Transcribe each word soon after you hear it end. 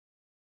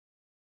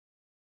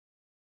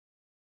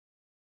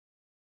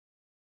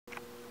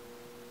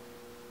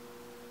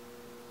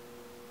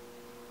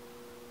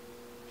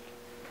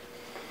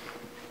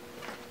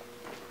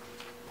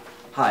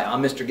Hi,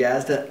 I'm Mr.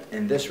 Gazda,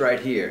 and this right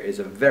here is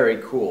a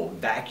very cool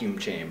vacuum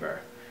chamber.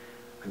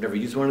 I've never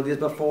used one of these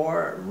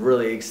before. I'm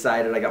really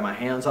excited I got my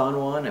hands on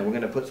one, and we're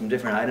going to put some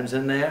different items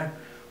in there.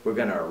 We're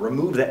going to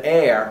remove the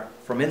air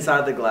from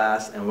inside the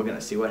glass, and we're going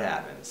to see what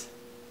happens.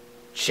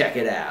 Check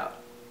it out.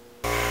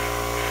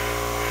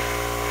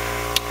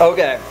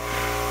 Okay,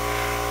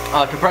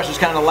 compressor's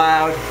kind of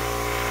loud.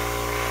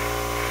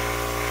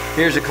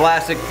 Here's a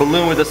classic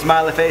balloon with a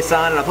smiley face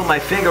on it. I'll put my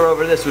finger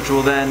over this, which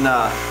will then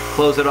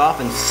close it off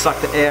and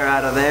suck the air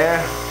out of there.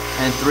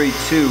 And 3,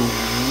 2,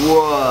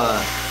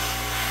 1.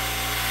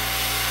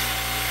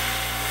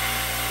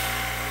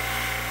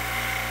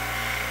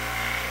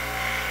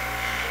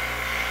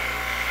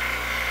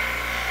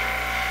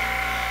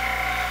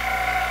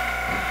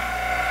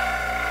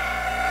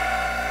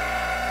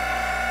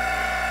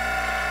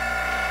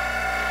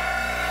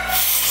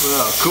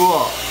 Whoa,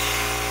 cool.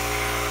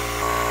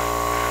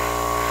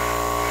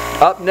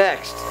 Up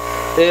next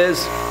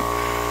is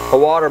a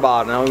water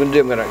bottle. Now what I'm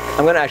going to do,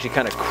 I'm going to actually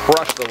kind of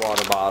crush the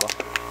water bottle.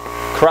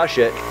 Crush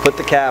it, put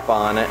the cap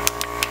on it.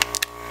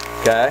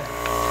 Okay?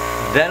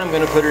 Then I'm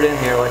going to put it in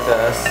here like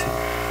this.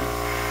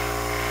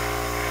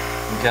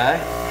 Okay?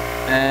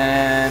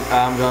 And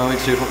I'm going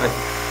to put my...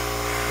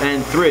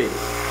 And 3,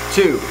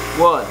 2,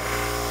 1.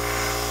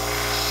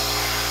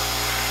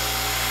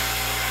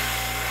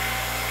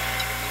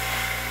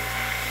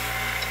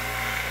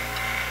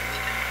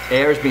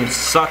 Air is being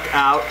sucked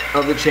out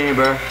of the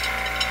chamber,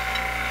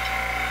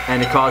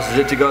 and it causes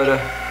it to go to,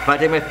 if I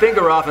take my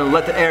finger off and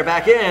let the air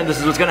back in, this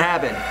is what's going to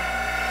happen.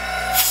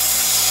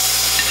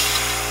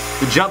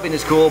 The jumping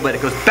is cool, but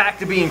it goes back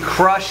to being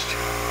crushed.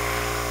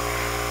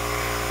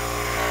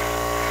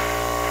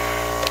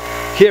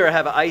 Here I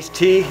have an iced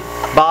tea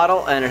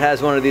bottle, and it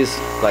has one of these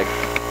like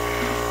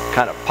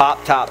kind of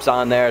pop tops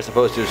on there as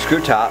opposed to a screw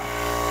top.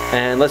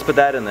 And let's put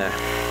that in there.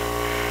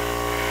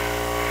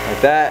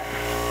 Like that.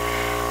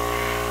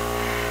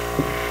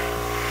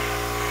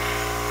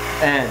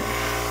 And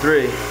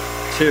 3,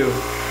 2,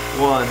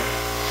 1.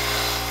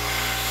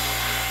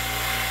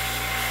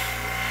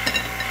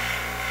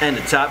 And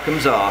the top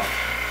comes off.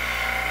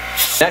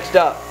 Next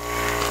up,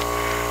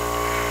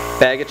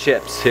 bag of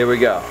chips. Here we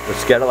go.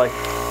 Let's get it like,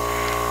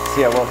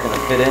 see how well can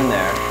it fit in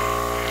there.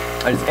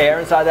 There's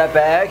air inside that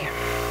bag.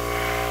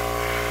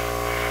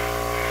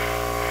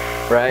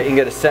 Right, you can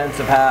get a sense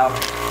of how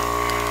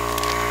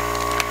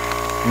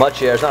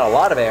much air. There's not a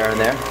lot of air in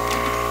there,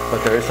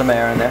 but there is some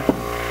air in there.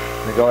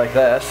 We go like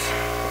this,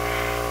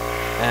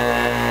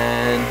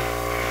 and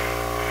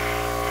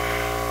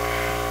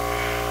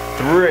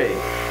 3,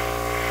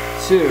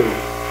 2,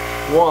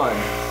 1.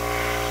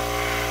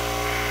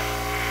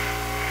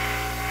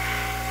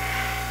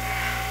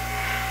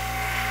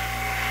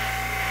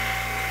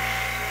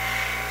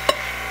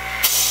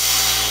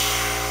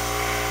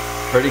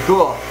 Pretty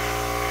cool.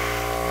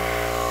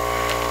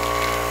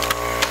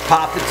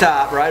 Pop the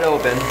top right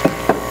open.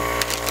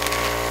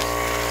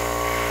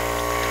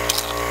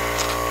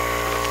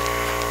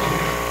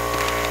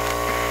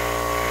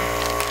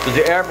 So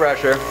the air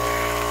pressure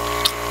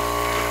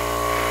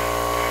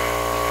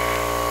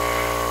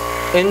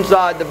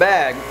inside the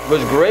bag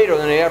was greater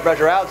than the air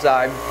pressure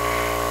outside.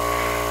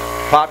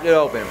 Popped it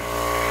open.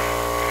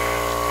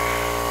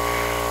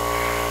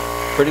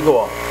 Pretty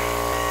cool.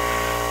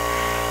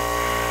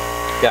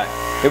 Okay,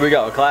 here we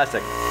go, a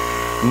classic.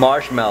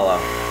 Marshmallow.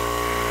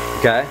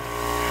 Okay.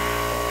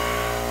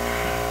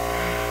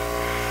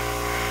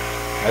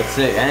 Let's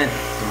see, and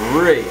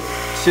 3,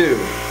 2,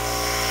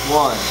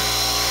 1.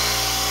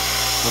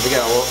 Don't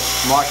forget,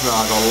 marshmallow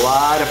has a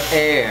lot of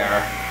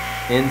air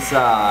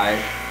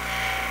inside,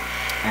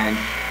 and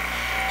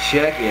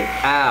check it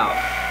out.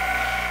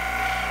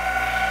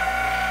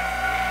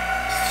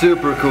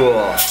 Super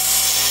cool.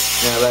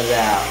 Now let it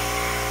out.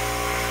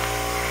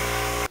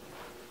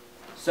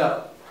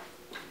 So,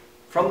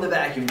 from the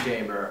vacuum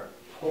chamber,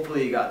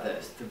 hopefully you got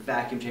this. The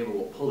vacuum chamber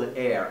will pull the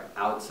air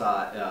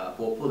outside,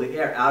 will pull the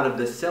air out of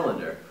this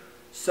cylinder.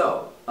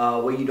 So,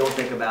 what you don't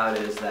think about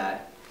is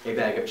that a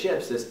bag of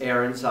chips, there's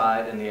air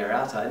inside and the air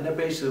outside, and they're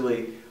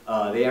basically,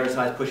 the air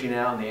inside is pushing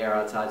out and the air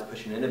outside is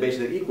pushing in. They're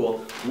basically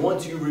equal.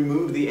 Once you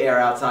remove the air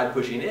outside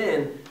pushing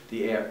in,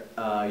 the air,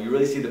 you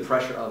really see the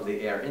pressure of the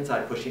air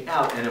inside pushing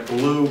out, and it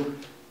blew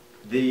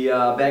the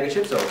bag of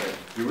chips open.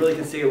 You really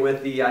can see it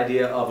with the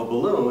idea of a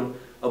balloon.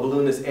 A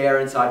balloon is air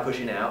inside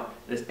pushing out,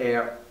 and there's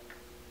air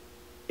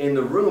in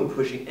the room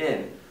pushing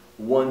in.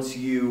 Once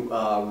you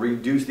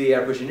reduce the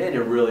air pushing in,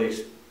 it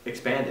really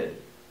expanded.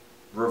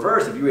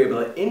 Reverse, if you were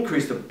able to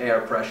increase the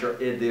air pressure,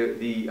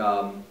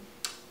 the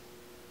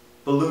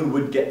balloon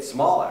would get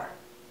smaller,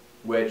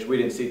 which we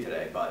didn't see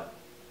today, but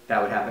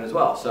that would happen as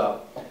well.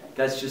 So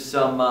that's just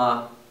some,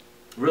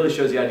 really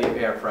shows the idea of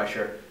air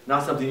pressure.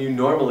 Not something you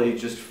normally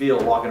just feel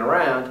walking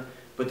around,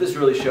 but this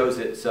really shows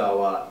it,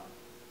 so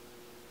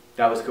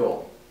that was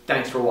cool.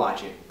 Thanks for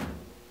watching.